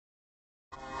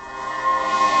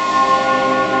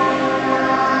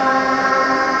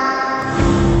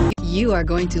are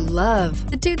going to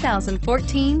love the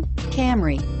 2014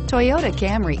 Camry. Toyota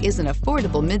Camry is an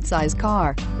affordable midsize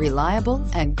car, reliable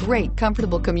and great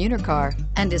comfortable commuter car,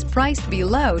 and is priced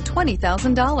below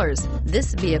 $20,000.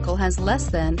 This vehicle has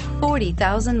less than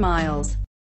 40,000 miles.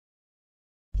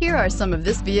 Here are some of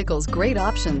this vehicle's great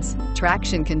options: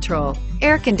 traction control,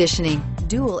 air conditioning,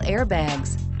 dual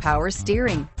airbags, power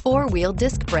steering, four-wheel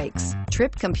disc brakes,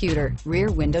 trip computer,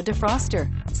 rear window defroster,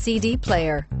 CD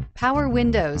player, power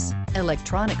windows,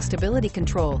 electronic stability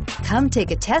control. Come take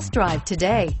a test drive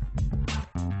today.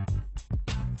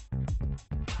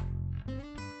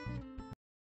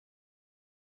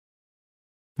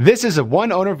 This is a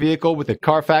one-owner vehicle with a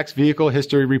Carfax Vehicle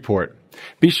History Report.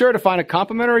 Be sure to find a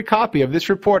complimentary copy of this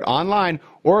report online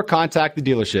or contact the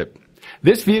dealership.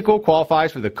 This vehicle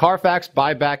qualifies for the Carfax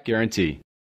Buyback Guarantee.